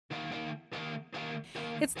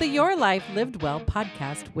It's the Your Life Lived Well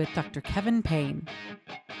podcast with Dr. Kevin Payne.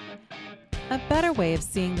 A better way of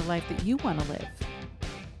seeing the life that you want to live.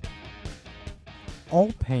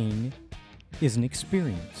 All pain is an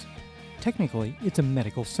experience. Technically, it's a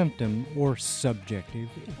medical symptom or subjective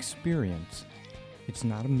experience. It's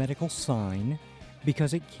not a medical sign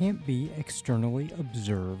because it can't be externally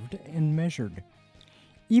observed and measured.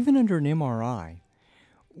 Even under an MRI,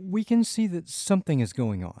 we can see that something is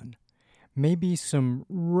going on. Maybe some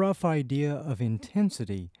rough idea of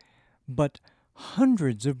intensity, but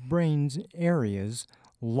hundreds of brain's areas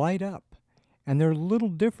light up, and they're a little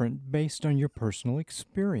different based on your personal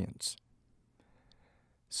experience.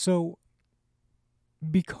 So,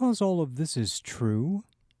 because all of this is true,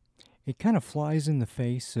 it kind of flies in the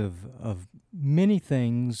face of many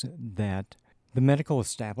things that the medical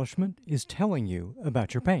establishment is telling you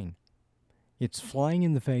about your pain. It's flying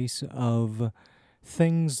in the face of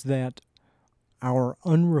things that our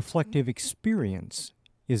unreflective experience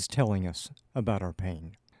is telling us about our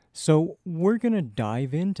pain. So we're going to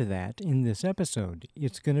dive into that in this episode.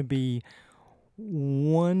 It's going to be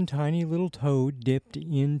one tiny little toe dipped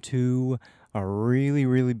into a really,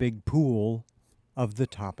 really big pool of the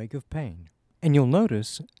topic of pain. And you'll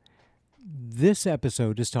notice this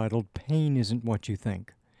episode is titled Pain Isn't What You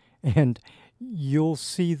Think. And you'll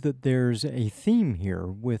see that there's a theme here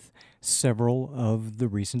with several of the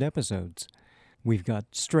recent episodes. We've got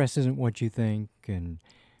stress isn't what you think, and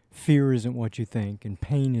fear isn't what you think, and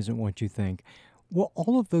pain isn't what you think. Well,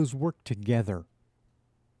 all of those work together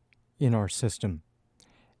in our system.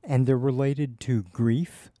 And they're related to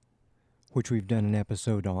grief, which we've done an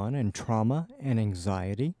episode on, and trauma and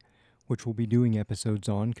anxiety, which we'll be doing episodes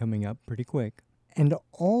on coming up pretty quick. And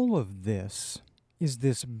all of this is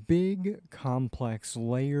this big, complex,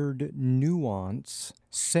 layered, nuance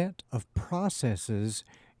set of processes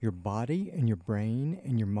your body and your brain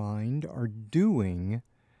and your mind are doing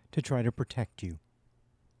to try to protect you.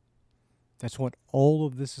 That's what all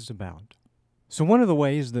of this is about. So one of the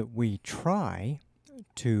ways that we try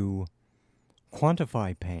to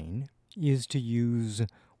quantify pain is to use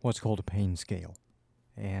what's called a pain scale.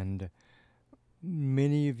 And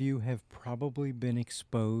many of you have probably been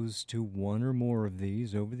exposed to one or more of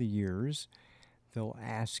these over the years. They'll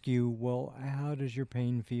ask you, well, how does your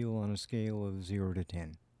pain feel on a scale of 0 to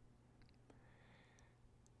 10?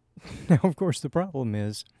 Now, of course, the problem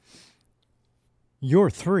is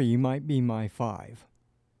your 3 might be my 5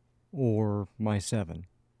 or my 7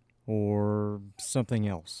 or something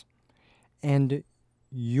else. And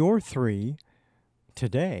your 3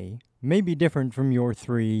 today may be different from your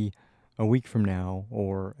 3 a week from now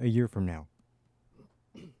or a year from now.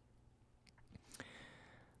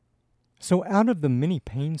 So out of the many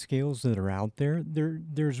pain scales that are out there,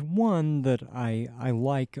 there's one that I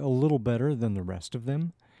like a little better than the rest of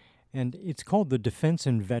them, and it's called the Defense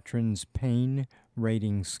and Veterans Pain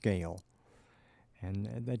Rating Scale.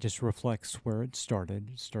 And that just reflects where it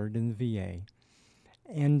started. It started in the VA.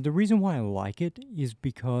 And the reason why I like it is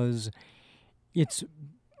because it's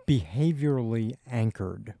behaviorally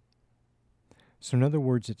anchored. So in other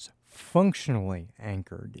words, it's functionally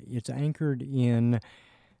anchored. It's anchored in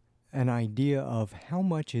an idea of how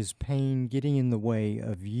much is pain getting in the way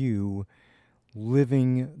of you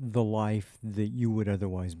living the life that you would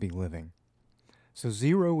otherwise be living. So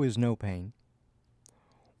 0 is no pain.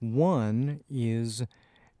 1 is,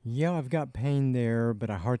 yeah, I've got pain there, but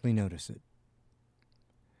I hardly notice it.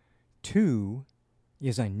 2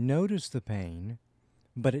 is I notice the pain,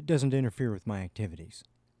 but it doesn't interfere with my activities.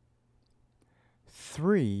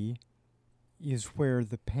 3 is where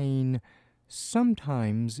the pain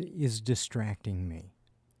sometimes is distracting me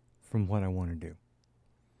from what I want to do.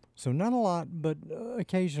 So not a lot, but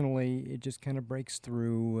occasionally it just kind of breaks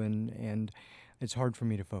through and it's hard for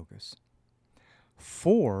me to focus.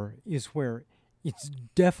 4 is where it's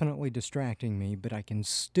definitely distracting me, but I can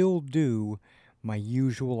still do my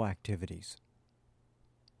usual activities.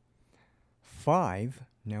 5,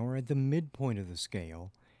 now we're at the midpoint of the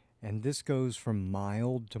scale, and this goes from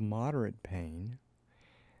mild to moderate pain.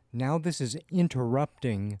 Now this is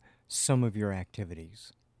interrupting some of your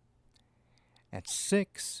activities. At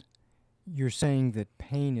 6, you're saying that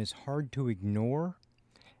pain is hard to ignore,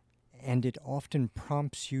 and it often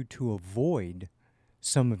prompts you to avoid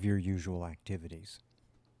some of your usual activities.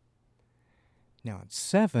 Now at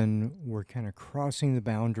 7, we're kind of crossing the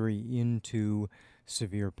boundary into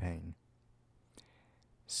severe pain.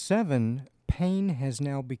 7, pain has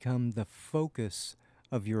now become the focus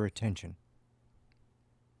of your attention.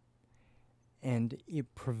 And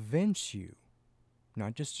it prevents you,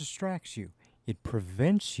 not just distracts you, it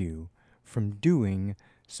prevents you from doing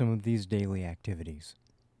some of these daily activities.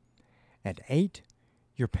 At 8,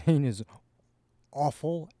 your pain is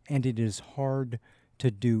awful and it is hard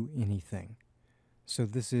to do anything. So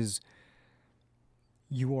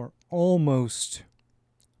you are almost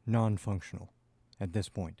non-functional at this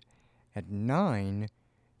point. At 9,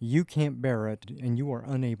 you can't bear it and you are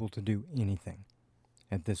unable to do anything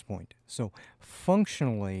at this point. So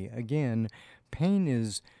functionally, again, pain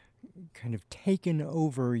is kind of taken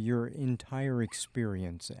over your entire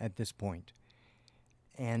experience at this point.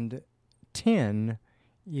 And 10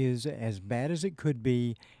 is as bad as it could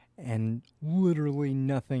be, and literally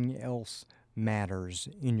nothing else matters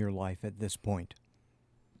in your life at this point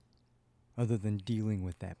other than dealing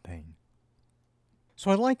with that pain.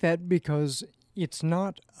 So I like that because it's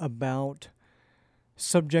not about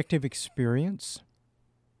subjective experience.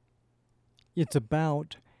 It's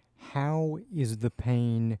about how is the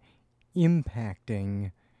pain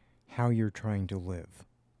impacting how you're trying to live.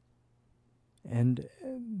 And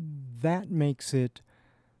that makes it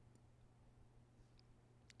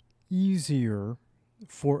easier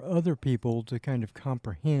for other people to kind of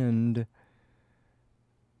comprehend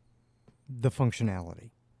the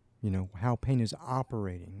functionality, how pain is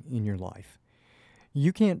operating in your life.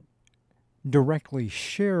 You can't directly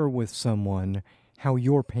share with someone how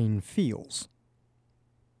your pain feels.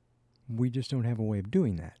 We just don't have a way of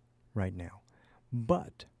doing that right now.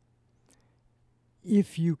 But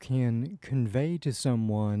if you can convey to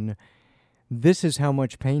someone, this is how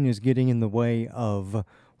much pain is getting in the way of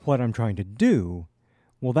what I'm trying to do,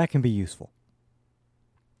 well, that can be useful.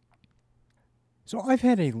 So I've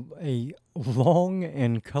had a long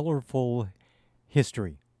and colorful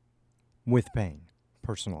history with pain,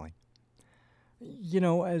 personally.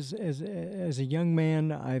 As a young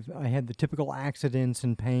man, I had the typical accidents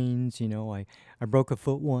and pains. I broke a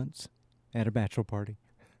foot once at a bachelor party.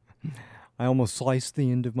 I almost sliced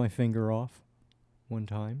the end of my finger off one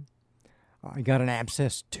time. I got an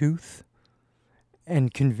abscessed tooth,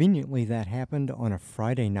 and conveniently that happened on a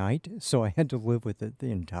Friday night, so I had to live with it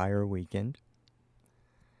the entire weekend.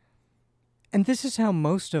 And this is how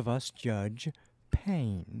most of us judge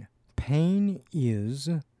pain. Pain is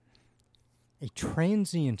a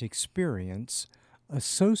transient experience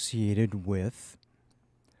associated with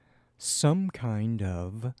some kind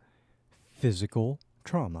of physical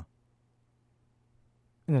trauma.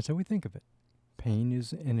 And that's how we think of it. Pain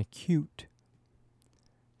is an acute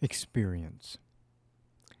experience.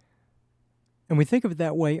 And we think of it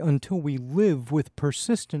that way until we live with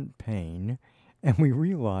persistent pain and we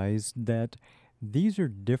realize that these are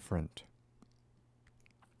different.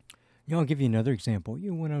 I'll give you another example.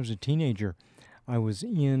 When I was a teenager, I was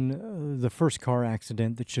in the first car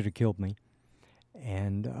accident that should have killed me.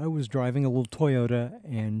 And I was driving a little Toyota,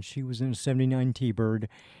 and she was in a 79 T-Bird,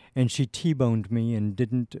 and she T-boned me and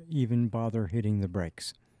didn't even bother hitting the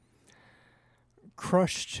brakes.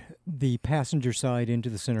 Crushed the passenger side into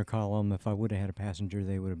the center column. If I would have had a passenger,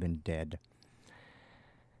 they would have been dead.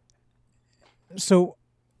 So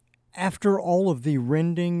after all of the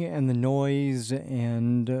rending and the noise,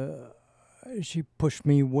 and she pushed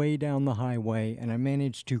me way down the highway, and I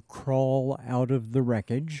managed to crawl out of the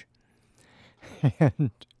wreckage.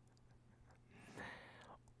 And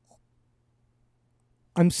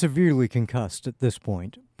I'm severely concussed at this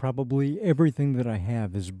point. Probably everything that I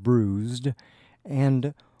have is bruised,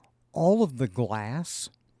 and all of the glass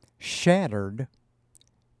shattered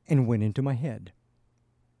and went into my head.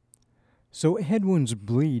 So head wounds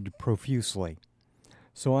bleed profusely.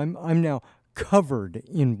 So I'm now covered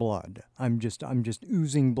in blood. I'm just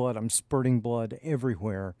oozing blood. I'm spurting blood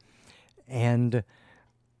everywhere. And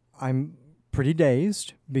I'm pretty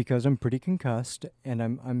dazed because I'm pretty concussed, and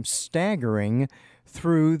I'm staggering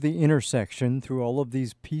through the intersection, through all of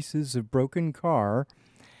these pieces of broken car,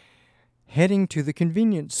 heading to the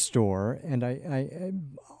convenience store, and I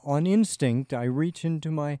on instinct, I reach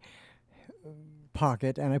into my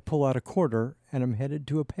pocket and I pull out a quarter, and I'm headed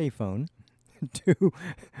to a payphone to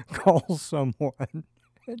call someone.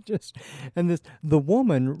 The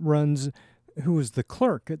woman runs, who was the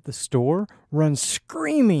clerk at the store, runs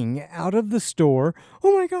screaming out of the store,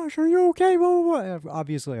 "Oh my gosh, are you okay?" Blah, blah, blah.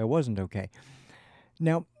 Obviously, I wasn't okay.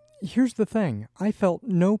 Now, here's the thing. I felt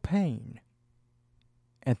no pain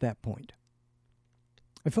at that point.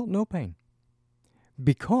 I felt no pain.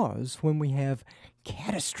 Because when we have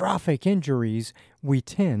catastrophic injuries, we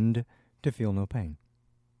tend to feel no pain.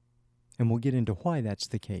 And we'll get into why that's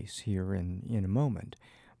the case here in a moment.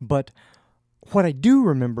 But what I do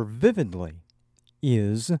remember vividly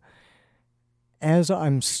is, as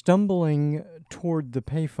I'm stumbling toward the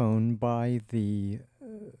payphone by the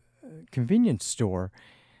convenience store,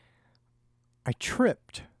 I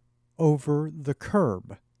tripped over the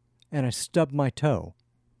curb and I stubbed my toe.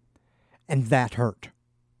 And that hurt.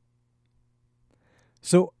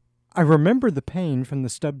 So I remember the pain from the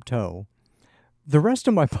stubbed toe. The rest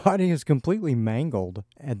of my body is completely mangled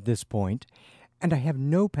at this point, and I have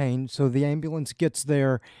no pain. So the ambulance gets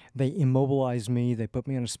there, they immobilize me, they put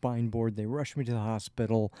me on a spine board, they rush me to the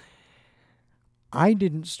hospital. I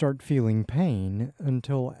didn't start feeling pain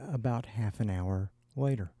until about half an hour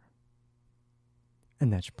later.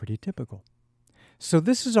 And that's pretty typical. So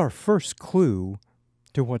this is our first clue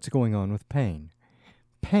to what's going on with pain.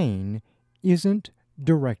 Pain isn't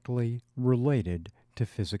directly related to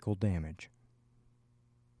physical damage.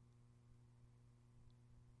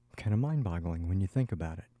 Kind of mind-boggling when you think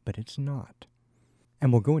about it, but it's not.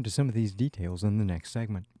 And we'll go into some of these details in the next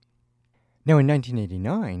segment. Now, in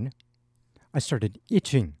 1989, I started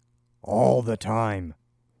itching all the time.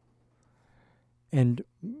 And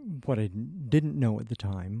what I didn't know at the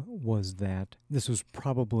time was that this was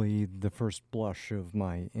probably the first blush of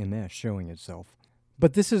my MS showing itself.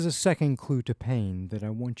 But this is a second clue to pain that I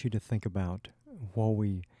want you to think about while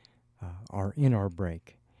we are in our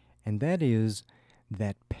break. And that is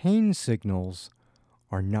that pain signals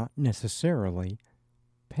are not necessarily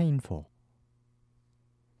painful.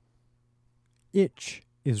 Itch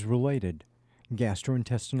is related.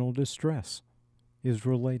 Gastrointestinal distress is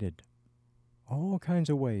related. All kinds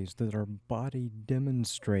of ways that our body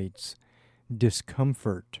demonstrates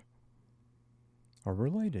discomfort are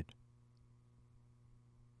related.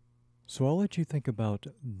 So I'll let you think about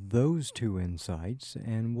those two insights,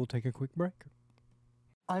 and we'll take a quick break.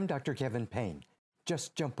 I'm Dr. Kevin Payne.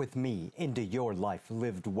 Just jump with me into your life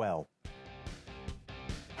lived well.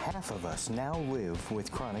 Half of us now live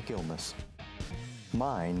with chronic illness.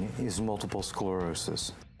 Mine is multiple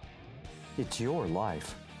sclerosis. It's your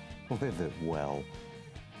life. Live it well.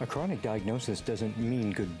 A chronic diagnosis doesn't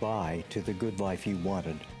mean goodbye to the good life you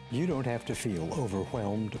wanted. You don't have to feel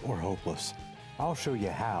overwhelmed or hopeless. I'll show you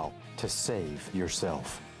how to save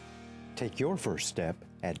yourself. Take your first step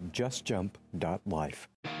at justjump.life.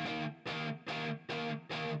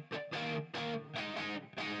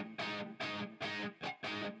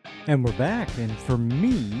 And we're back, and for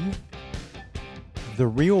me, the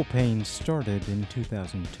real pain started in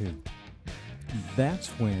 2002. That's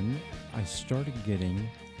when I started getting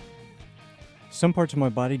some parts of my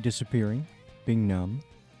body disappearing, being numb.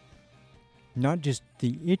 Not just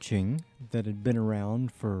the itching that had been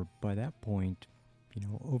around for, by that point,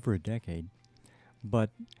 over a decade,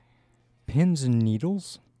 but pins and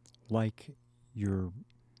needles, like you'd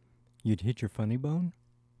hit your funny bone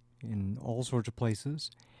in all sorts of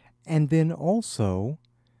places, and then also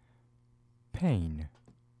pain.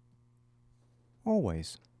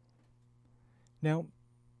 Always. Now,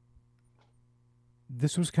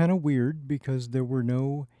 this was kind of weird because there were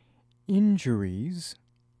no injuries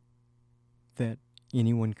that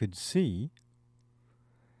anyone could see.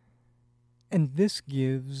 And this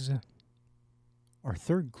gives our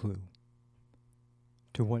third clue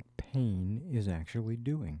to what pain is actually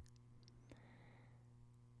doing.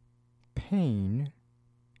 Pain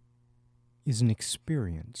is an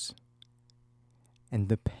experience, and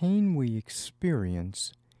the pain we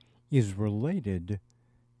experience is related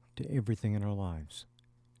to everything in our lives.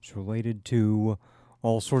 It's related to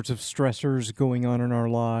all sorts of stressors going on in our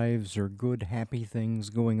lives or good, happy things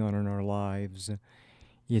going on in our lives.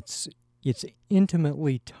 It's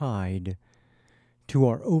intimately tied to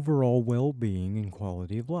our overall well-being and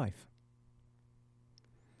quality of life.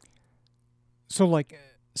 So like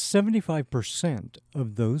 75%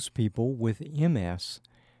 of those people with MS,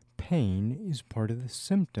 pain is part of the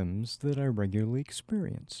symptoms that I regularly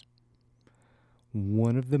experience.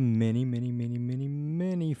 One of the many, many, many, many,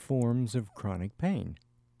 many forms of chronic pain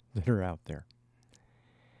that are out there.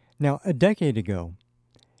 Now, a decade ago,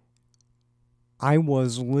 I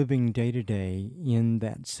was living day to day in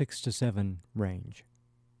that 6 to 7 range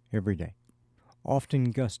every day,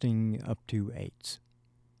 often gusting up to 8s.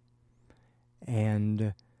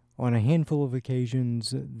 And on a handful of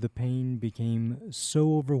occasions, the pain became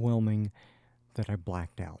so overwhelming that I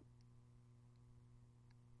blacked out,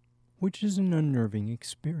 which is an unnerving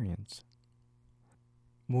experience.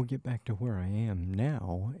 We'll get back to where I am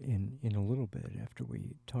now in a little bit after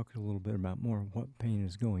we talk a little bit about more of what pain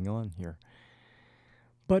is going on here.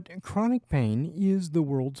 But chronic pain is the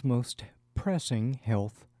world's most pressing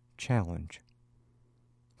health challenge.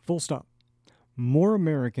 Full stop. More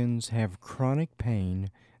Americans have chronic pain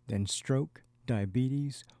than stroke,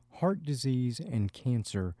 diabetes, heart disease, and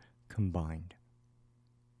cancer combined.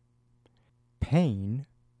 Pain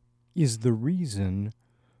is the reason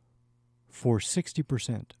for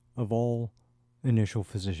 60% of all initial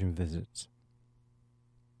physician visits.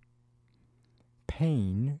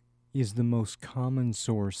 pain is the most common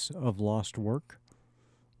source of lost work,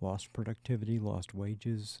 lost productivity, lost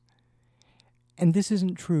wages. And this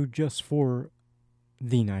isn't true just for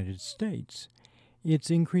the United States.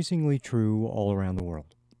 It's increasingly true all around the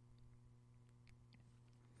world.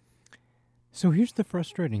 So here's the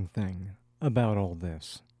frustrating thing about all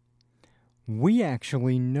this. We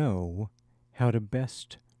actually know how to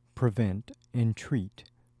best prevent and treat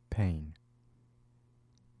pain,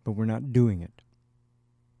 but we're not doing it.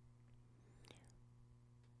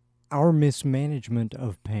 Our mismanagement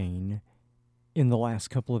of pain in the last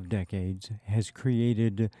couple of decades has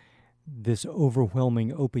created this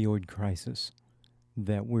overwhelming opioid crisis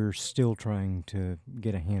that we're still trying to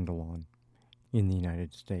get a handle on in the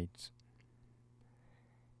United States.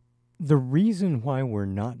 The reason why we're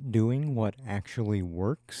not doing what actually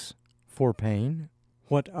works for pain,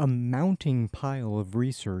 what a mounting pile of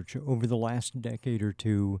research over the last decade or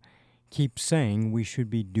two keeps saying we should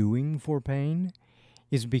be doing for pain,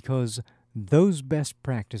 is because those best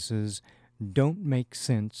practices don't make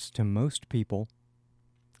sense to most people,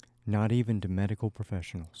 not even to medical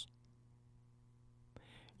professionals.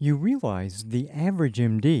 You realize the average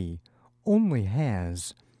MD only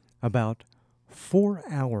has about 4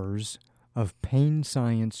 hours of pain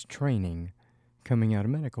science training coming out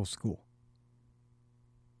of medical school.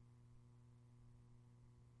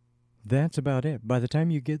 That's about it. By the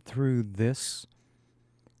time you get through this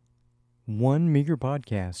one meager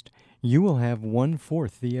podcast, you will have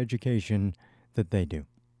 1/4 the education that they do.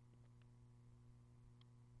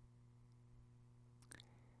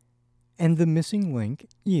 And the missing link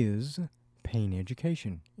is pain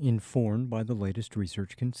education, informed by the latest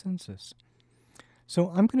research consensus.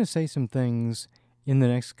 So I'm going to say some things in the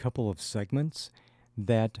next couple of segments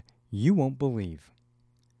that you won't believe.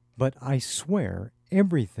 But I swear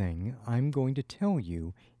everything I'm going to tell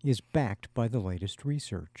you is backed by the latest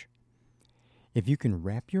research. If you can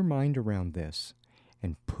wrap your mind around this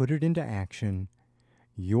and put it into action,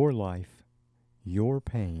 your life, your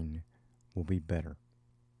pain will be better.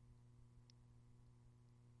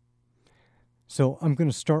 So I'm going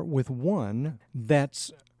to start with one that's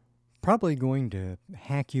probably going to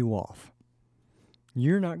hack you off.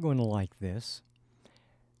 You're not going to like this,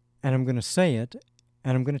 and I'm going to say it,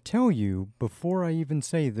 and I'm going to tell you before I even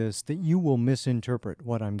say this that you will misinterpret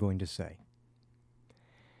what I'm going to say.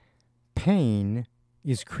 Pain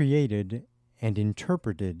is created and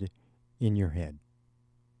interpreted in your head.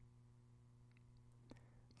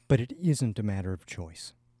 But it isn't a matter of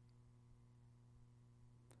choice.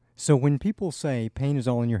 So when people say pain is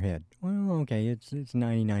all in your head, well, okay, it's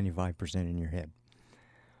 90-95% in your head.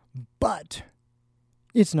 But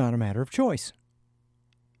it's not a matter of choice.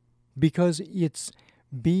 Because it's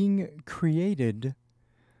being created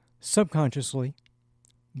subconsciously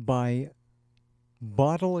by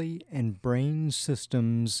bodily and brain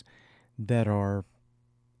systems that are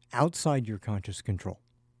outside your conscious control.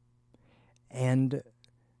 And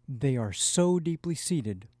they are so deeply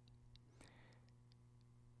seated,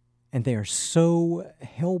 and they are so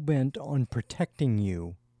hell-bent on protecting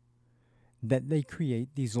you that they create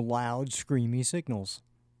these loud, screamy signals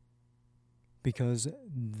because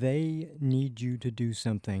they need you to do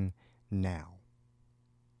something now.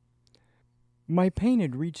 My pain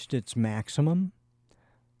had reached its maximum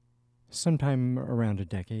sometime around a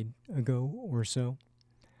decade ago or so.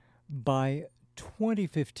 By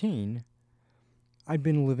 2015, I'd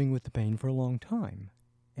been living with the pain for a long time,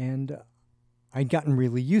 and I'd gotten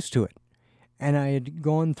really used to it, and I had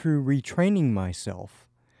gone through retraining myself.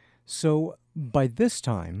 So by this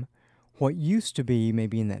time, what used to be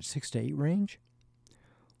maybe in that 6 to 8 range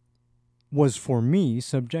was for me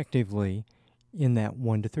subjectively in that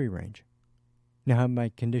 1 to 3 range. Now, had my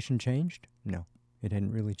condition changed? No, it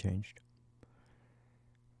hadn't really changed.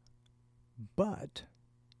 But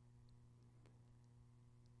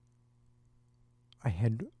I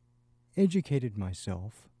had educated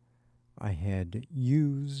myself. I had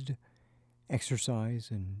used exercise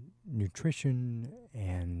and nutrition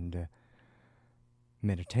and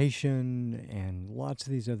meditation and lots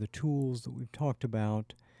of these other tools that we've talked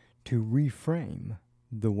about to reframe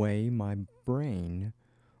the way my brain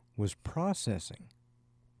was processing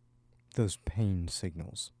those pain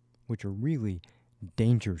signals, which are really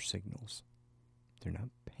danger signals. They're not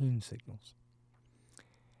pain signals.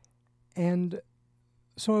 And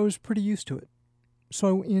so I was pretty used to it.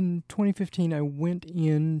 So in 2015, I went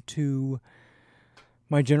into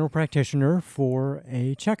my general practitioner for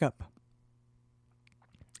a checkup.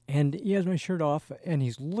 And he has my shirt off, and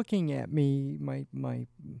he's looking at me, my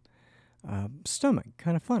stomach,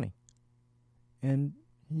 kind of funny. And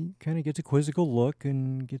he kind of gets a quizzical look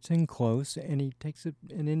and gets in close, and he takes an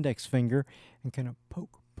index finger and kind of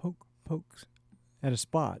pokes at a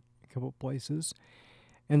spot a couple places.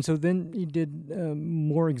 And so then he did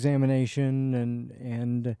more examination,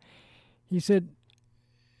 and he said,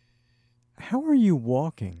 "How are you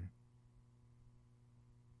walking?"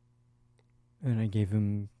 And I gave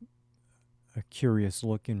him a curious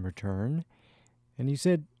look in return, and he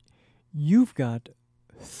said, "You've got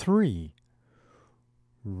 3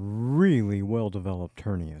 really well-developed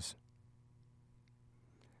hernias."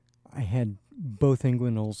 I had both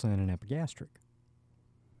inguinals and an epigastric.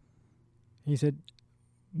 He said,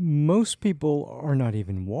 "Most people are not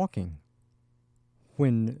even walking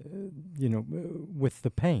when, with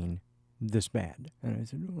the pain this bad." And I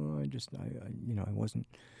said, "Oh, I wasn't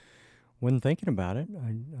thinking about it.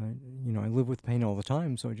 I live with pain all the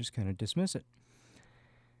time, so I just kind of dismiss it."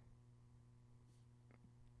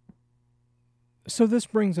 So this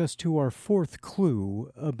brings us to our 4th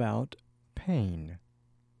clue about pain.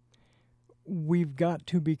 We've got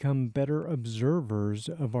to become better observers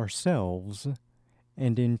of ourselves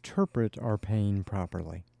and interpret our pain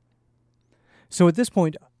properly. So at this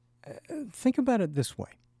point, think about it this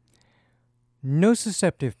way.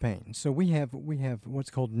 Nociceptive pain. So we have what's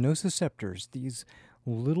called nociceptors, these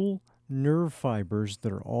little nerve fibers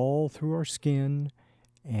that are all through our skin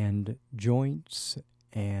and joints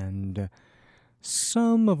and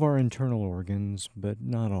some of our internal organs, but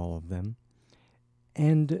not all of them.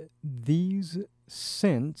 And these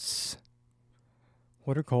sense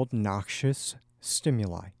what are called noxious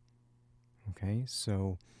stimuli. Okay,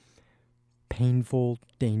 so painful,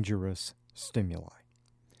 dangerous stimuli.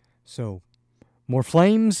 So more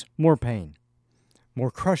flames, more pain. More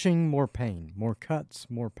crushing, more pain. More cuts,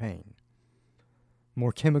 more pain.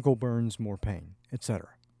 More chemical burns, more pain, etc.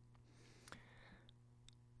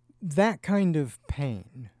 That kind of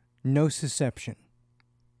pain, nociception,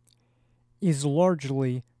 is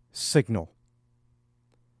largely signal.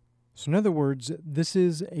 So in other words, this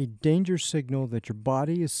is a danger signal that your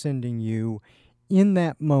body is sending you in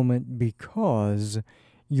that moment because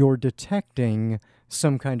you're detecting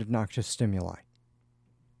some kind of noxious stimuli.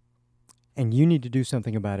 And you need to do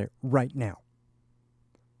something about it right now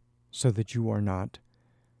so that you are not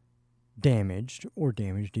damaged or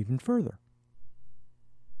damaged even further.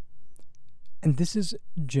 And this is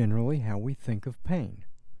generally how we think of pain.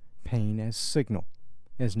 Pain as signal,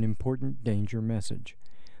 as an important danger message.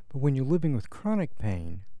 But when you're living with chronic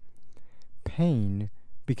pain, pain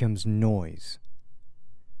becomes noise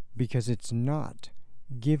because it's not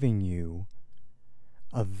giving you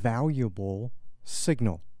a valuable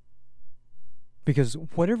signal. Because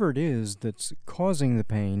whatever it is that's causing the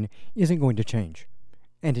pain isn't going to change.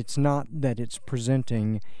 And it's not that it's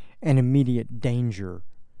presenting an immediate danger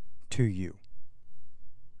to you.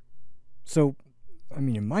 So,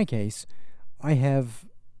 in my case, I have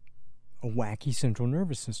a wacky central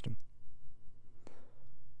nervous system.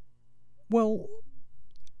 Well,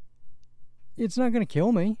 it's not going to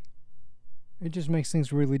kill me. It just makes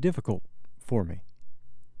things really difficult for me.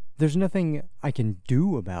 There's nothing I can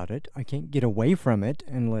do about it. I can't get away from it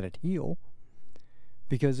and let it heal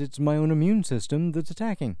because it's my own immune system that's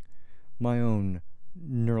attacking my own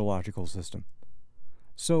neurological system.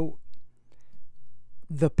 So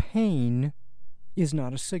the pain is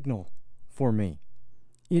not a signal for me.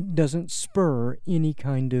 It doesn't spur any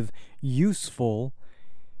kind of useful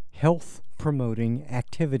health-promoting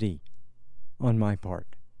activity on my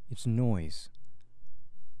part. It's noise.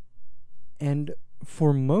 And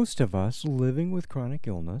for most of us living with chronic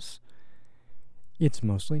illness, it's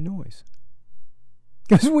mostly noise.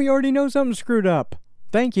 Because we already know something's screwed up.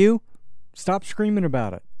 Thank you. Stop screaming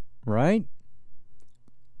about it, right?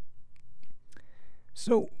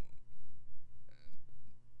 So,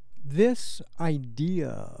 this idea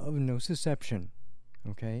of nociception,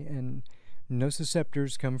 okay, and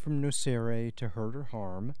nociceptors come from nocere, to hurt or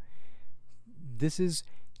harm. This is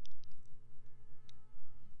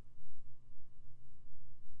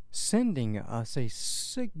sending us a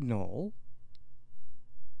signal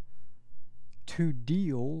to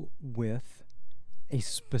deal with a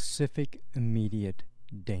specific immediate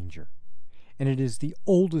danger. And it is the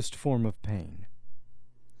oldest form of pain.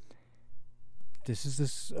 This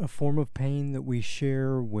is a form of pain that we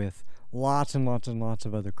share with lots and lots and lots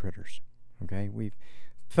of other critters. Okay? We've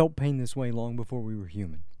felt pain this way long before we were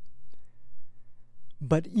human.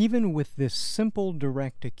 But even with this simple,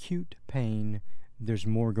 direct, acute pain, there's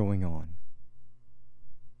more going on.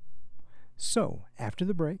 So, after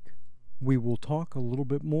the break, we will talk a little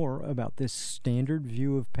bit more about this standard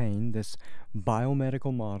view of pain, this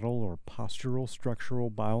biomedical model or postural structural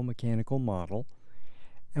biomechanical model,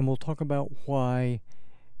 and we'll talk about why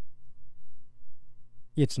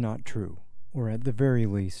it's not true, or at the very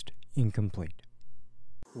least, incomplete.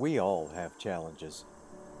 We all have challenges.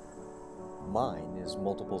 Mine is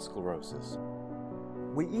multiple sclerosis.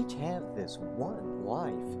 We each have this one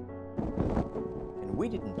life, and we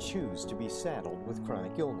didn't choose to be saddled with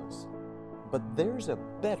chronic illness. But there's a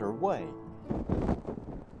better way.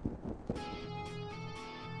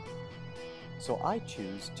 So I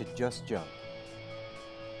choose to just jump.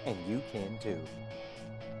 And you can too.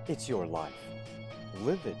 It's your life.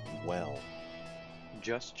 Live it well.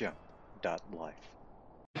 JustJump.life.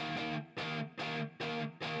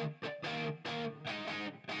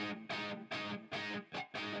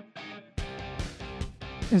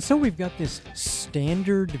 And so we've got this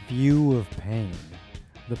standard view of pain,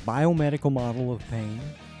 the biomedical model of pain,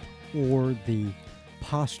 or the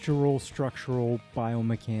postural structural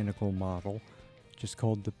biomechanical model, just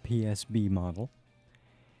called the PSB model.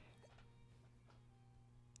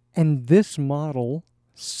 And this model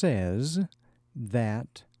says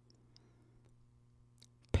that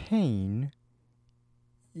pain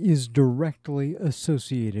is directly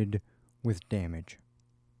associated with damage.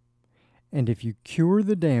 And if you cure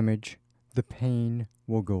the damage, the pain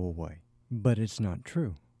will go away. But it's not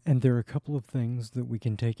true. And there are a couple of things that we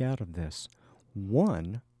can take out of this.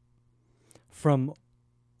 One, from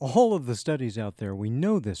all of the studies out there, we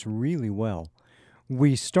know this really well.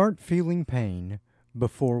 We start feeling pain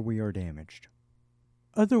before we are damaged.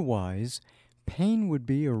 Otherwise, pain would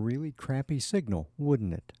be a really crappy signal,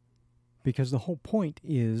 wouldn't it? Because the whole point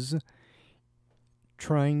is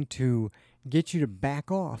trying to get you to back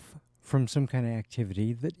off from some kind of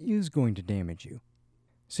activity that is going to damage you.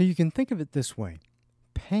 So you can think of it this way.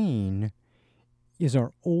 Pain is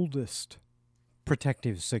our oldest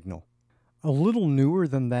protective signal. A little newer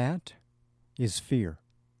than that is fear,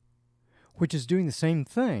 which is doing the same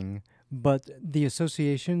thing, but the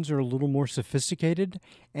associations are a little more sophisticated,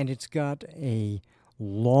 and it's got a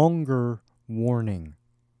longer warning.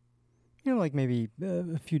 You know, like maybe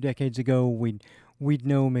a few decades ago, we'd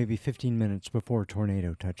know maybe 15 minutes before a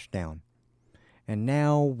tornado touched down. And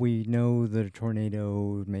now we know that a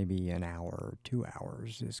tornado, maybe an hour or 2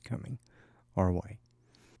 hours, is coming our way.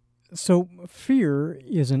 So fear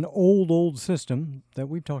is an old system that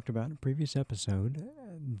we've talked about in a previous episode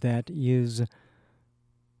that is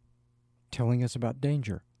telling us about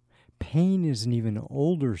danger. Pain is an even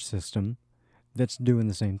older system that's doing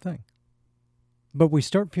the same thing. But we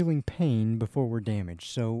start feeling pain before we're damaged.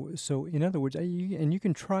 So in other words, and you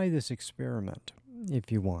can try this experiment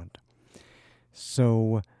if you want.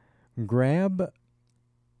 So grab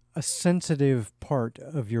a sensitive part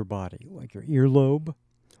of your body, like your earlobe,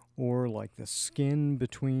 or like the skin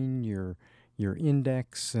between your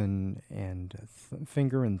index and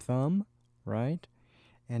finger and thumb, right?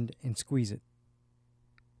 And squeeze it.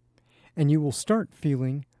 And you will start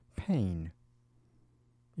feeling pain.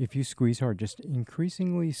 If you squeeze hard, just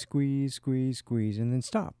increasingly squeeze, and then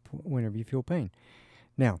stop whenever you feel pain.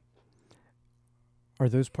 Now, are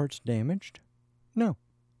those parts damaged? No,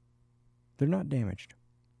 they're not damaged.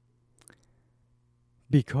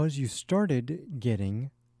 Because you started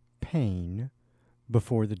getting pain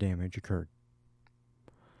before the damage occurred.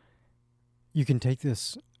 You can take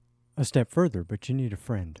this a step further, but you need a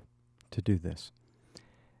friend to do this.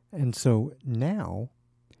 And so now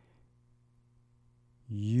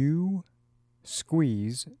you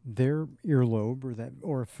squeeze their earlobe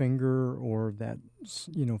or a finger or that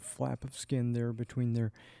flap of skin there between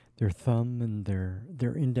their thumb and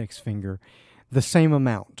their index finger the same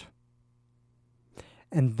amount.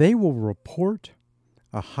 And they will report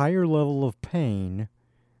a higher level of pain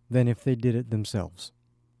than if they did it themselves,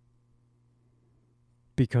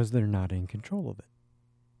 because they're not in control of it.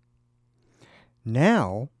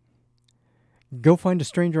 Now, go find a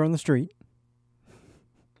stranger on the street,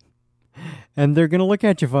 and they're going to look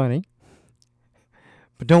at you funny.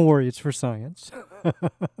 But don't worry, it's for science.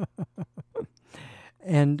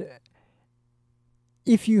 And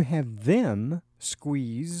if you have them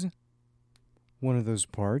squeeze one of those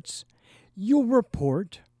parts, you'll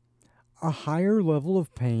report a higher level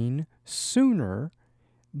of pain sooner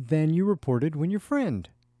than you reported when your friend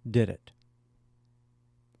did it.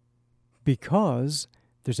 Because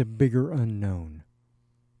there's a bigger unknown.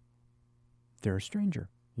 They're a stranger.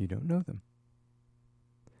 You don't know them.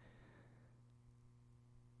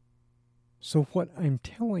 So what I'm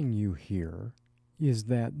telling you here is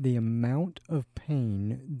that the amount of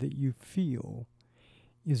pain that you feel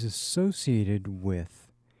is associated with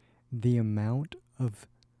the amount of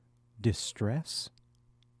distress,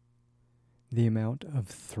 the amount of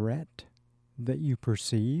threat that you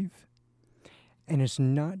perceive, And it's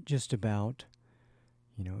not just about,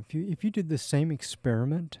 if you did the same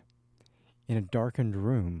experiment in a darkened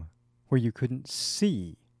room where you couldn't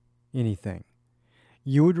see anything,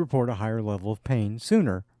 you would report a higher level of pain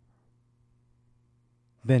sooner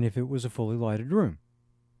than if it was a fully lighted room.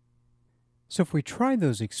 So if we try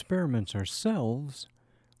those experiments ourselves,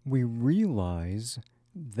 we realize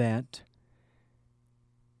that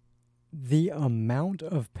the amount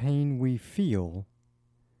of pain we feel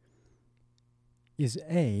is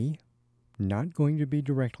A, not going to be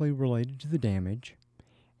directly related to the damage,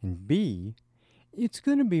 and B, it's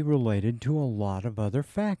going to be related to a lot of other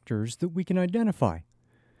factors that we can identify.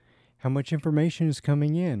 How much information is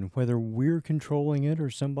coming in, whether we're controlling it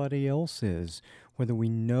or somebody else is, whether we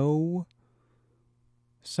know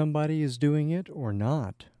somebody is doing it or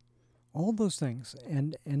not. All those things.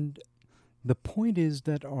 And the point is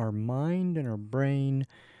that our mind and our brain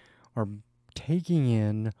are taking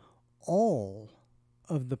in all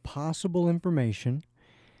of the possible information.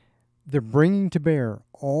 They're bringing to bear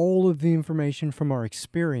all of the information from our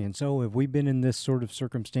experience. Oh, have we been in this sort of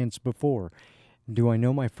circumstance before? Do I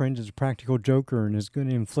know my friend is a practical joker and is going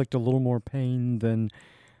to inflict a little more pain than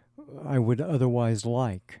I would otherwise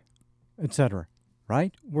like, etc.?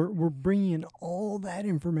 Right? We're bringing in all that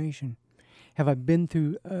information. Have I been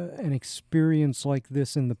through an experience like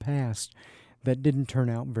this in the past that didn't turn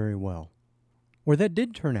out very well? Or that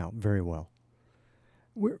did turn out very well?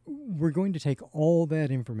 We're going to take all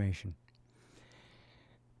that information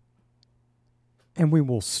and we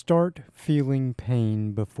will start feeling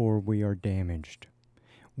pain before we are damaged.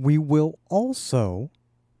 We will also,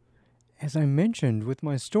 as I mentioned with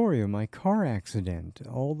my story of my car accident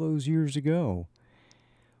all those years ago,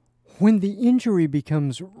 when the injury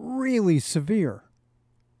becomes really severe,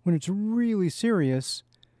 when it's really serious,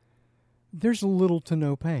 there's little to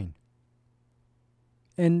no pain.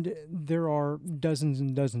 And there are dozens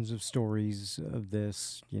and dozens of stories of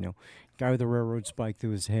this, guy with a railroad spike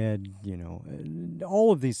through his head,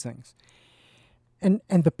 all of these things. And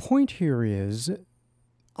the point here is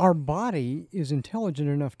our body is intelligent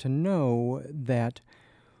enough to know that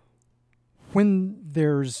when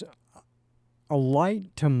there's a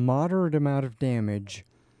light to moderate amount of damage,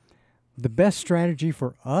 the best strategy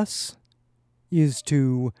for us is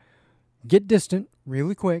to get distant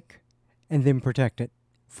really quick and then protect it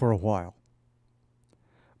for a while.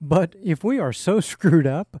 But if we are so screwed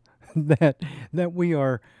up that we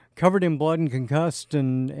are covered in blood and concussed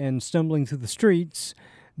and stumbling through the streets,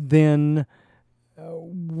 then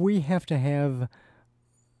we have to have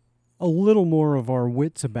a little more of our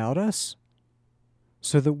wits about us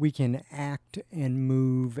so that we can act and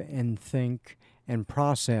move and think and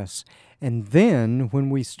process. And then when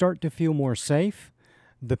we start to feel more safe,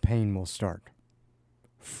 the pain will start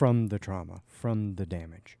from the trauma, from the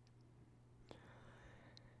damage.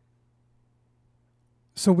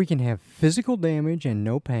 So we can have physical damage and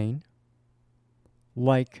no pain,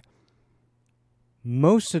 like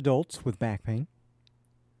most adults with back pain.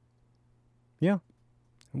 Yeah.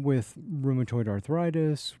 With rheumatoid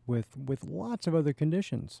arthritis, with lots of other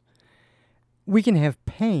conditions. We can have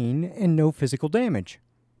pain and no physical damage.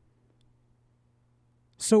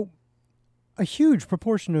 So a huge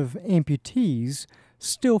proportion of amputees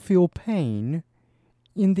still feel pain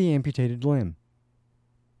in the amputated limb.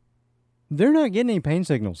 They're not getting any pain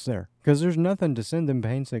signals there because there's nothing to send them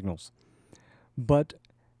pain signals. But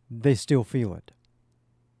they still feel it.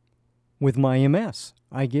 With my MS,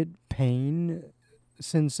 I get pain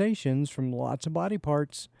sensations from lots of body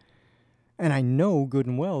parts, and I know good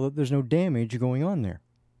and well that there's no damage going on there.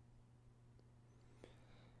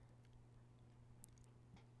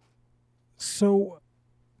 So,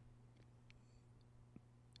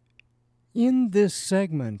 in this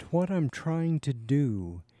segment, what I'm trying to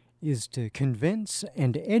do is to convince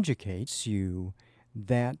and educate you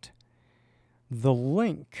that the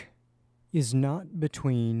link is not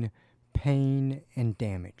between pain and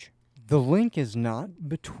damage. The link is not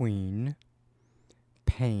between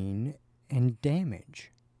pain and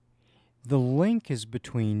damage. The link is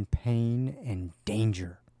between pain and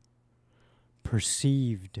danger,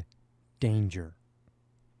 perceived danger.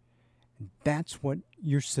 That's what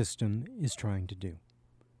your system is trying to do.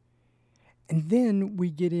 And then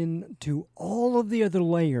we get into all of the other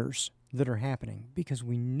layers that are happening because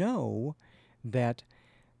we know that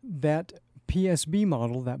PSB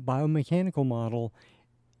model, that biomechanical model,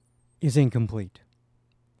 is incomplete.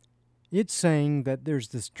 It's saying that there's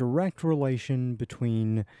this direct relation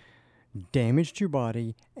between damage to your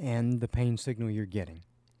body and the pain signal you're getting.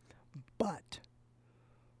 But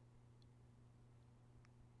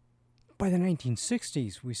by the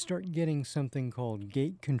 1960s, we start getting something called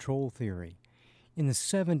gate control theory. In the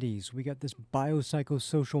 70s, we got this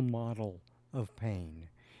biopsychosocial model of pain.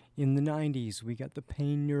 In the 90s, we got the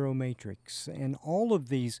pain neuromatrix. And all of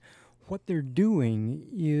these, what they're doing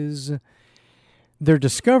is they're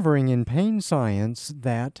discovering in pain science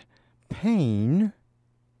that pain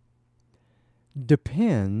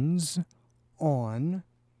depends on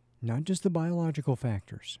not just the biological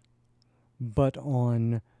factors, but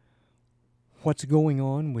on what's going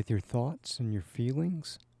on with your thoughts and your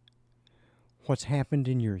feelings, what's happened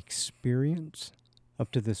in your experience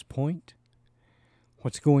up to this point,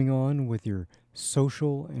 what's going on with your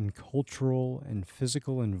social and cultural and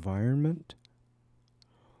physical environment.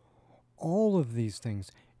 All of these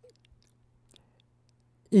things.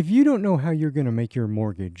 If you don't know how you're going to make your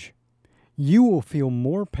mortgage, you will feel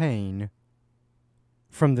more pain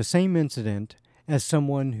from the same incident as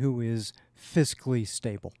someone who is fiscally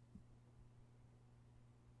stable.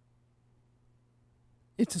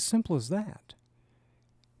 It's as simple as that.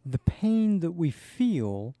 The pain that we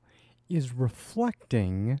feel is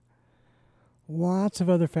reflecting lots of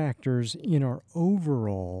other factors in our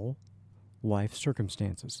overall life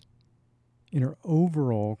circumstances, in our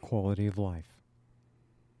overall quality of life.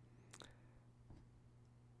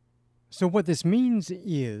 So what this means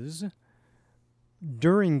is,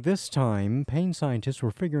 during this time, pain scientists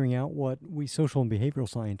were figuring out what we social and behavioral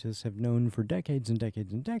scientists have known for decades and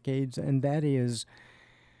decades and decades, and that is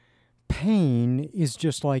pain is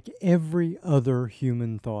just like every other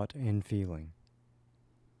human thought and feeling,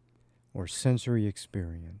 or sensory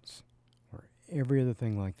experience, or every other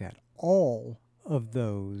thing like that. All of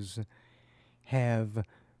those have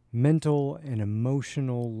mental and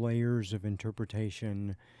emotional layers of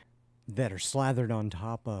interpretation that are slathered on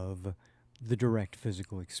top of the direct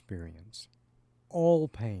physical experience. All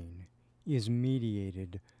pain is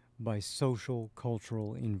mediated by social,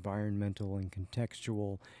 cultural, environmental, and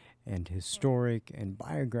contextual, and historic, and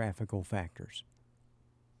biographical factors.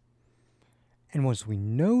 And once we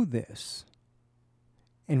know this,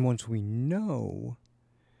 and once we know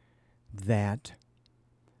that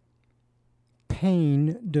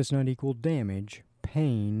pain does not equal damage,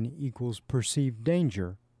 pain equals perceived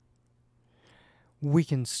danger, we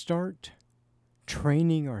can start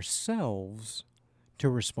training ourselves to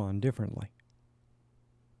respond differently.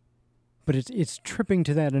 But it's tripping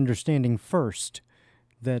to that understanding first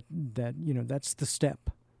that that's the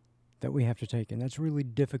step that we have to take, and that's really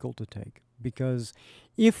difficult to take, because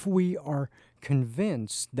if we are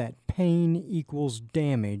convinced that pain equals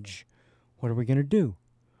damage, what are we going to do?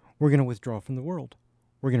 We're going to withdraw from the world.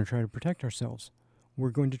 We're going to try to protect ourselves.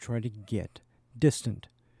 We're going to try to get distant,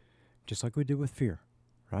 just like we did with fear,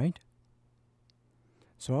 right?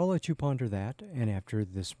 So I'll let you ponder that, and after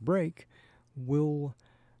this break, we'll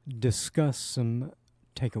discuss some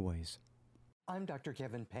takeaways. I'm Dr.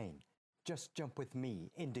 Kevin Payne. Just jump with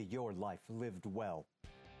me into your life lived well.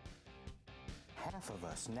 Half of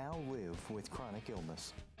us now live with chronic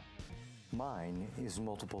illness. Mine is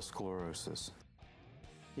multiple sclerosis.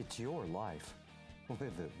 It's your life.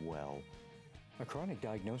 Live it well. A chronic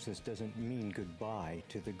diagnosis doesn't mean goodbye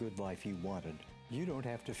to the good life you wanted. You don't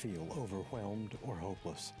have to feel overwhelmed or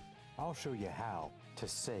hopeless. I'll show you how to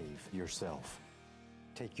save yourself.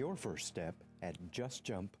 Take your first step at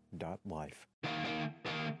justjump.life.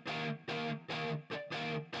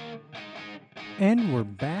 And we're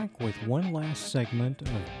back with one last segment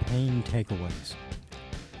of Pain Takeaways.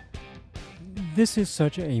 This is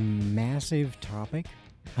such a massive topic.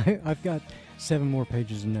 I've got 7 more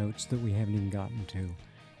pages of notes that we haven't even gotten to.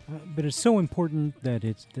 But it's so important that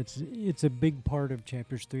it's a big part of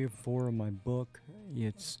chapters 3 and 4 of my book.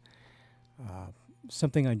 It's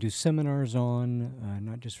something I do seminars on,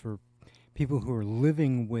 not just for people who are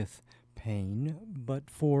living with pain, but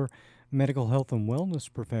for medical health and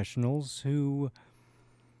wellness professionals who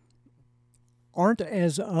aren't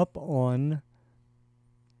as up on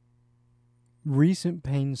recent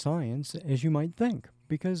pain science as you might think,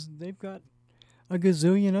 because they've got a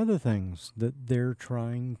gazillion other things that they're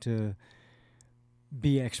trying to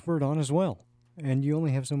be expert on as well, and you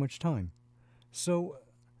only have so much time. So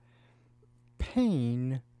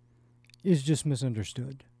pain is just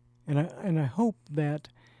misunderstood, and I hope that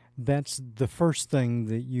that's the first thing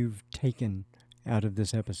that you've taken out of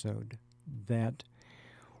this episode, that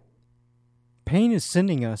pain is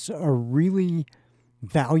sending us a really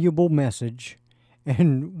valuable message,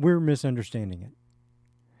 and we're misunderstanding it.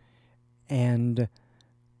 And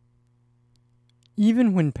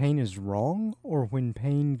even when pain is wrong, or when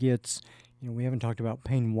pain gets, we haven't talked about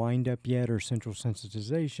pain wind-up yet, or central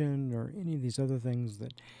sensitization, or any of these other things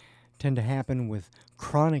that tend to happen with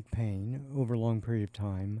chronic pain over a long period of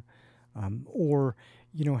time, or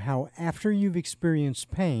how after you've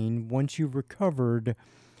experienced pain, once you've recovered,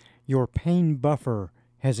 your pain buffer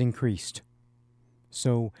has increased.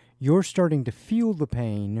 So you're starting to feel the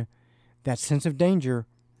pain, that sense of danger,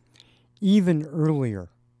 even earlier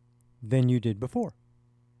than you did before.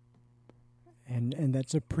 And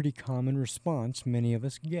that's a pretty common response many of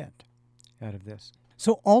us get out of this.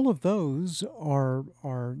 So all of those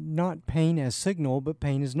are not pain as signal, but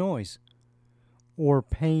pain as noise. Or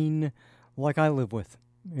pain like I live with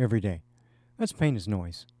every day. That's pain as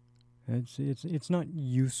noise. It's not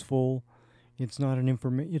useful. It's not an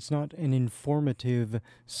informative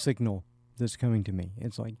signal that's coming to me.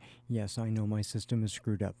 It's like, yes, I know my system is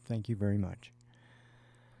screwed up. Thank you very much.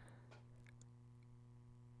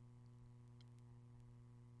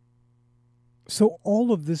 So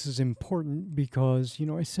all of this is important because,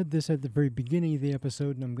 I said this at the very beginning of the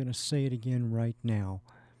episode, and I'm going to say it again right now.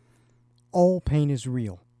 All pain is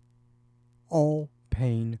real. All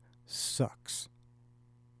pain sucks.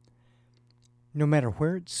 No matter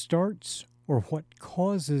where it starts or what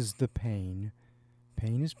causes the pain,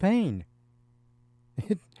 pain is pain.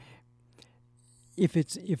 If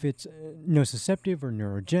it's nociceptive or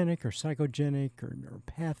neurogenic or psychogenic or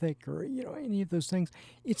neuropathic or any of those things,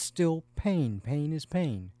 it's still pain. Pain is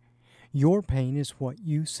pain. Your pain is what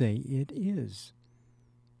you say it is.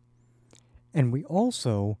 And we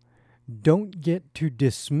also don't get to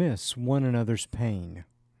dismiss one another's pain.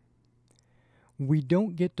 We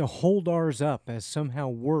don't get to hold ours up as somehow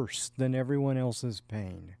worse than everyone else's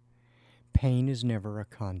pain. Pain is never a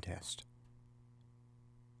contest.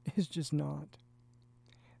 It's just not.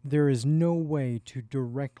 There is no way to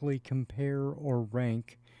directly compare or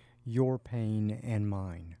rank your pain and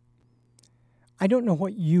mine. I don't know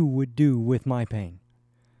what you would do with my pain.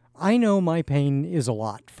 I know my pain is a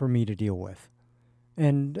lot for me to deal with.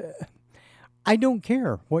 And I don't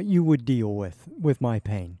care what you would deal with my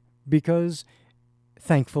pain, because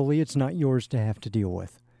thankfully it's not yours to have to deal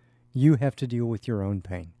with. You have to deal with your own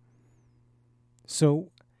pain. So,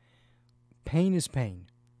 pain is pain.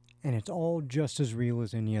 And it's all just as real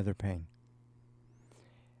as any other pain.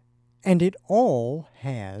 And it all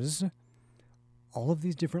has all of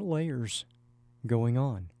these different layers going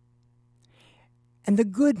on. And the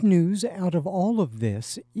good news out of all of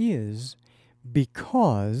this is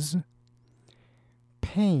because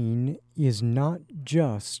pain is not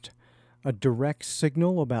just a direct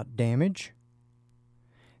signal about damage,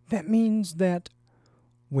 that means that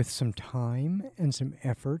with some time and some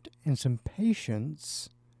effort and some patience,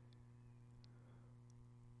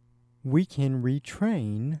 we can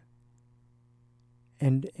retrain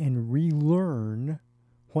and relearn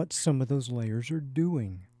what some of those layers are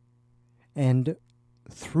doing. And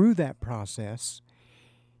through that process,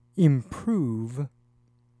 improve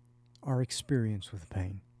our experience with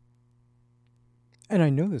pain. And I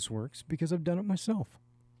know this works because I've done it myself.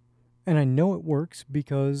 And I know it works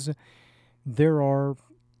because there are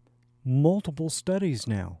multiple studies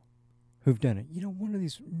now who've done it. One of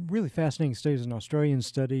these really fascinating studies, an Australian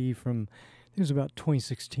study from, I think it was about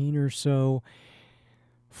 2016 or so,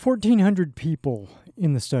 1,400 people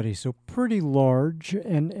in the study, so pretty large,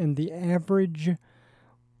 and the average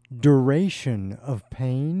duration of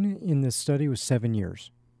pain in this study was 7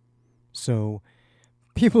 years. So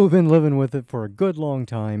people have been living with it for a good long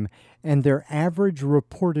time, and their average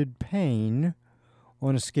reported pain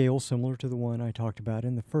on a scale similar to the one I talked about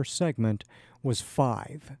in the first segment was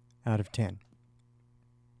 5 out of 10.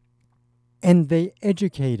 And they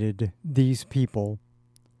educated these people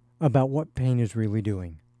about what pain is really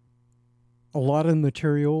doing. A lot of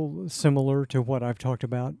material similar to what I've talked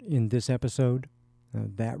about in this episode,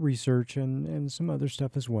 that research and some other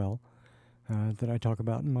stuff as well that I talk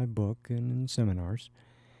about in my book and in seminars.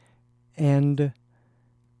 And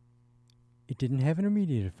it didn't have an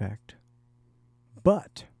immediate effect.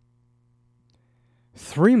 But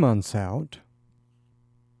 3 months out,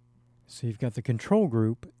 so you've got the control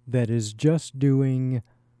group that is just doing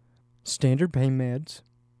standard pain meds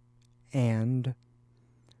and,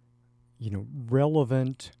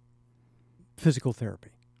 relevant physical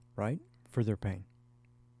therapy, right, for their pain.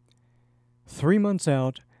 3 months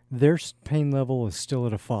out, their pain level is still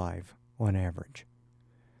at a 5 on average.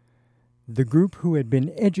 The group who had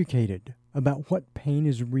been educated about what pain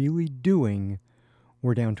is really doing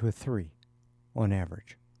were down to a 3 on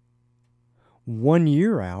average. 1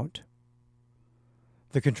 year out,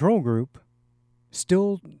 the control group,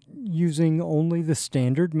 still using only the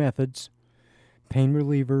standard methods, pain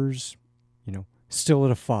relievers, still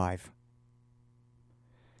at a 5.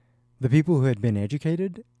 The people who had been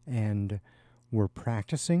educated and were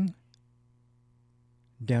practicing,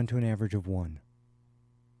 down to an average of 1.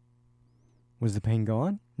 Was the pain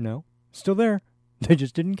gone? No. Still there. They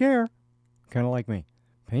just didn't care. Kind of like me.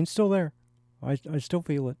 Pain's still there. I still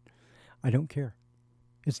feel it. I don't care.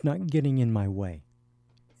 It's not getting in my way.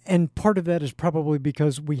 And part of that is probably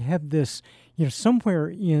because we have this, somewhere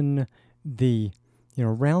in the,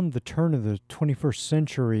 around the turn of the 21st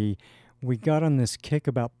century, we got on this kick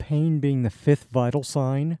about pain being the fifth vital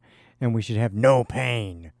sign, and we should have no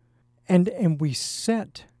pain. And we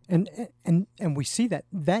set, and we see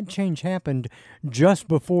that change happened just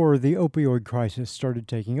before the opioid crisis started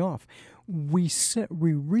taking off. We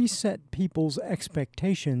reset people's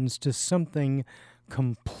expectations to something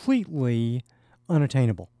completely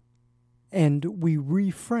unattainable. And we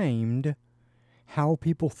reframed how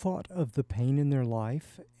people thought of the pain in their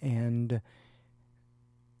life and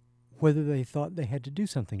whether they thought they had to do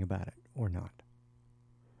something about it or not.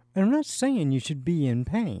 And I'm not saying you should be in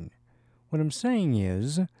pain. What I'm saying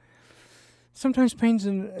is sometimes pain's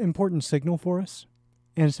an important signal for us,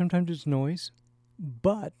 and sometimes it's noise,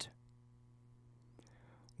 but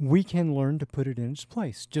we can learn to put it in its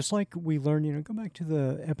place. Just like we learned, go back to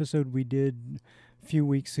the episode we did a few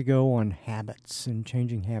weeks ago on habits and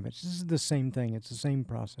changing habits. This is the same thing. It's the same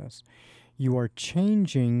process. You are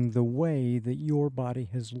changing the way that your body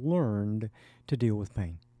has learned to deal with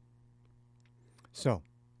pain. So,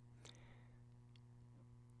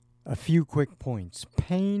 a few quick points.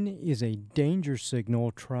 Pain is a danger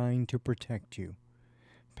signal trying to protect you.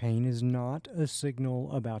 Pain is not a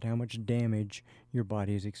signal about how much damage your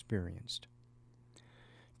body has experienced.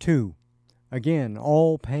 2, again,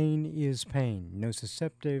 all pain is pain.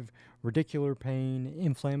 Nociceptive, radicular pain,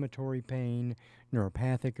 inflammatory pain,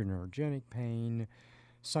 neuropathic or neurogenic pain,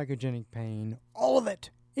 psychogenic pain, all of it.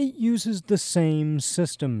 It uses the same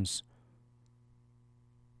systems.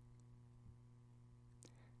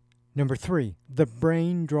 Number 3, the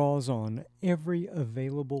brain draws on every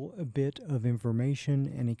available bit of information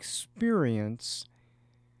and experience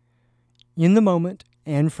in the moment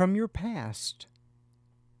and from your past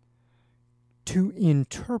to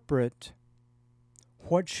interpret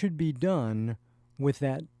what should be done with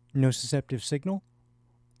that nociceptive signal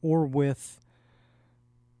or with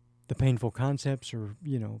the painful concepts or,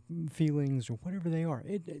 feelings or whatever they are.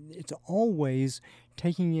 It's always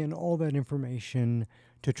taking in all that information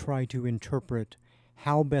to try to interpret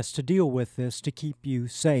how best to deal with this to keep you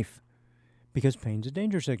safe. Because pain's a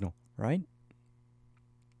danger signal, right?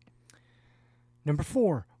 Number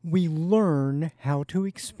 4, we learn how to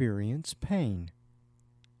experience pain.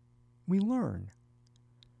 We learn.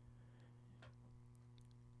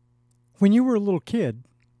 When you were a little kid,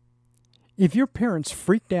 if your parents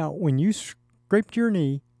freaked out when you scraped your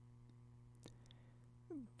knee,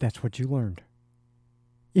 that's what you learned.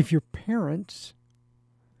 If your parents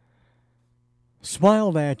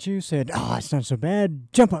smiled at you, said, it's not so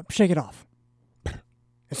bad, jump up, shake it off.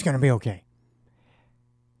 It's going to be okay.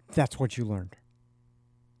 That's what you learned.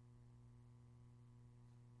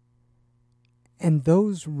 And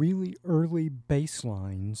those really early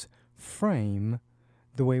baselines frame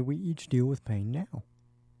the way we each deal with pain now.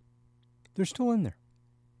 They're still in there.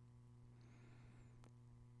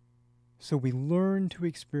 So we learn to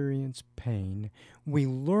experience pain. We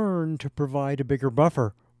learn to provide a bigger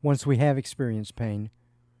buffer once we have experienced pain.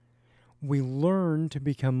 We learn to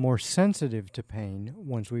become more sensitive to pain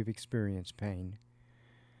once we've experienced pain.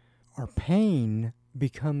 Our pain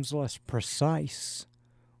becomes less precise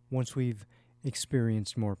once we've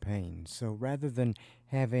experienced more pain. So rather than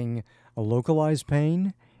having a localized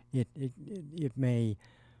pain, it may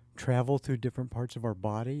travel through different parts of our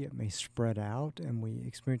body. It may spread out, and we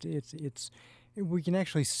experience we can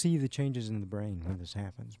actually see the changes in the brain when this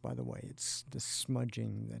happens, by the way. It's the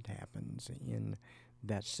smudging that happens in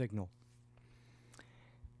that signal.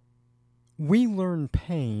 We learn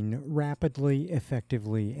pain rapidly,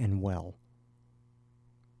 effectively, and well.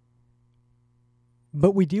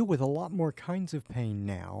 But we deal with a lot more kinds of pain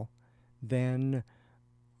now than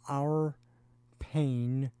our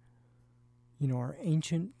pain, our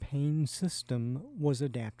ancient pain system was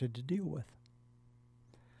adapted to deal with.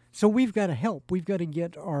 So we've got to help. We've got to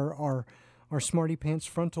get our smarty pants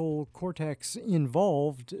frontal cortex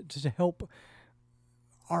involved to help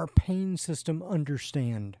our pain system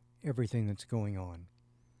understand everything that's going on.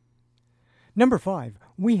 Number 5,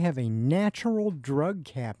 we have a natural drug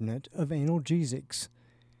cabinet of analgesics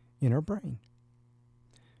in our brain.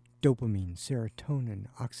 Dopamine, serotonin,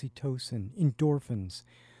 oxytocin, endorphins,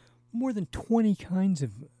 more than 20 kinds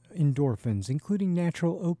of endorphins, including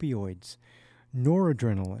natural opioids,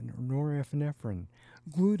 noradrenaline or norepinephrine,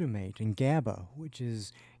 glutamate and GABA, which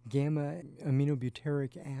is gamma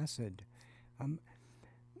aminobutyric acid.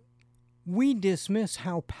 We dismiss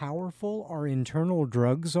how powerful our internal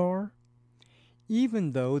drugs are,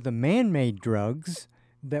 even though the man-made drugs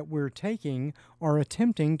that we're taking are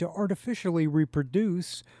attempting to artificially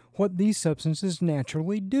reproduce what these substances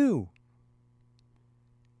naturally do.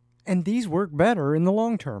 And these work better in the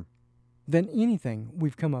long term than anything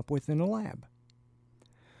we've come up with in a lab.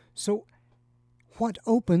 So, what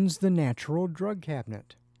opens the natural drug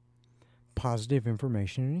cabinet? Positive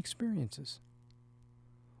information and experiences.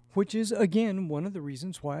 Which is, again, one of the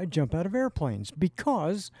reasons why I jump out of airplanes,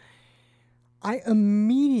 because I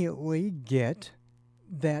immediately get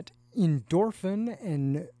that endorphin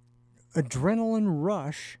and adrenaline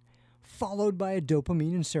rush followed by a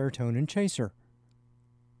dopamine and serotonin chaser.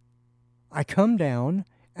 I come down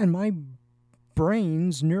and my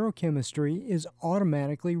brain's neurochemistry is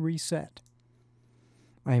automatically reset.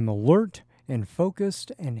 I am alert and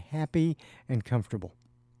focused and happy and comfortable.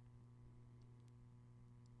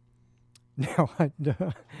 Now, I'm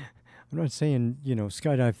not saying,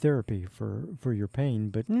 skydive therapy for your pain,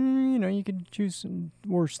 but, you can choose some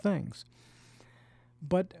worse things.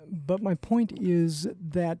 But my point is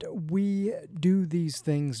that we do these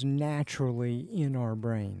things naturally in our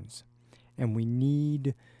brains, and we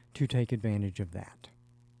need to take advantage of that.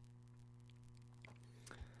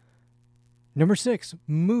 Number 6,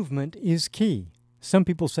 movement is key. Some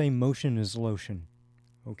people say motion is lotion,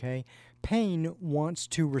 okay? Pain wants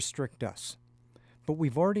to restrict us, but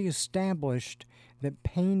we've already established that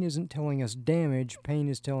pain isn't telling us damage, pain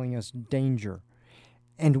is telling us danger.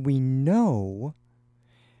 And we know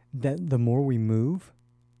that the more we move,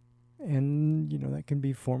 and, that can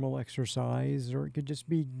be formal exercise, or it could just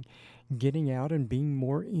be getting out and being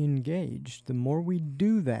more engaged. The more we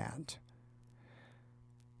do that,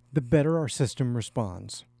 the better our system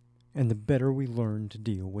responds, and the better we learn to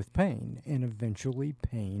deal with pain, and eventually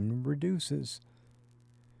pain reduces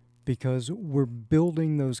because we're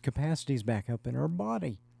building those capacities back up in our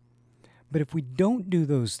body. But if we don't do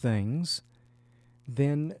those things,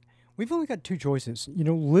 then we've only got two choices.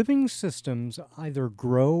 Living systems either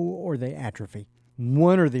grow or they atrophy,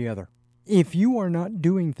 one or the other. If you are not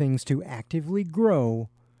doing things to actively grow,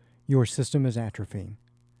 your system is atrophying,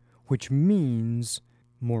 which means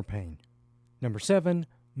more pain. Number 7,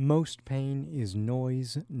 most pain is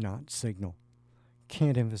noise, not signal.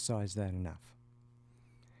 Can't emphasize that enough.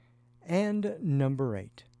 And number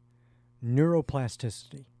 8,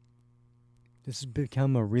 neuroplasticity. This has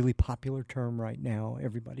become a really popular term right now.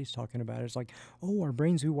 Everybody's talking about it. It's like, our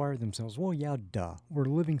brains rewire themselves. Well, yeah, duh. We're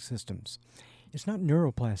living systems. It's not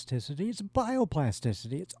neuroplasticity. It's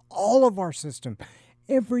bioplasticity. It's all of our system.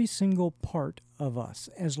 Every single part of us,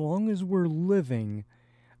 as long as we're living,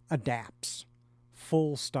 adapts.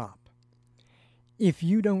 Full stop. If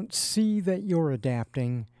you don't see that you're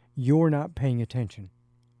adapting, you're not paying attention.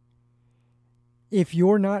 If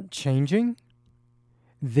you're not changing,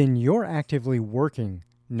 then you're actively working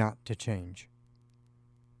not to change.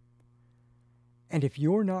 And if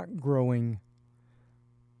you're not growing,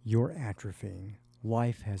 you're atrophying.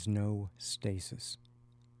 Life has no stasis.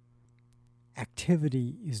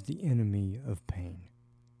 Activity is the enemy of pain.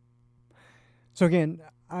 So again,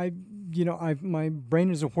 my brain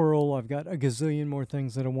is a whirl. I've got a gazillion more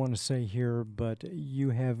things that I want to say here, but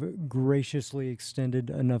you have graciously extended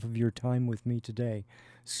enough of your time with me today.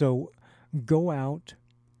 So go out,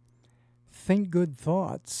 think good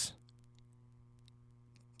thoughts,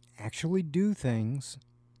 actually do things,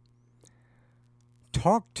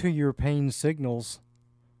 talk to your pain signals,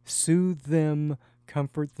 soothe them,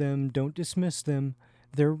 comfort them, don't dismiss them.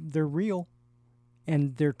 They're real,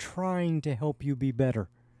 and they're trying to help you be better.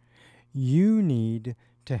 You need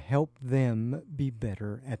to help them be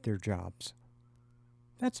better at their jobs.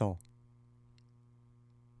 That's all.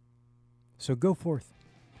 So go forth,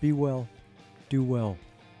 be well, do well,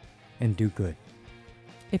 and do good.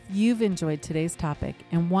 If you've enjoyed today's topic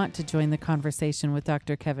and want to join the conversation with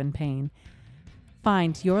Dr. Kevin Payne,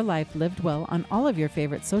 find Your Life Lived Well on all of your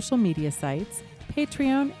favorite social media sites,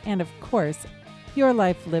 Patreon, and of course,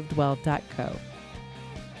 yourlifelivedwell.co.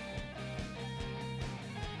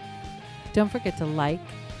 Don't forget to like,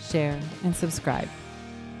 share, and subscribe.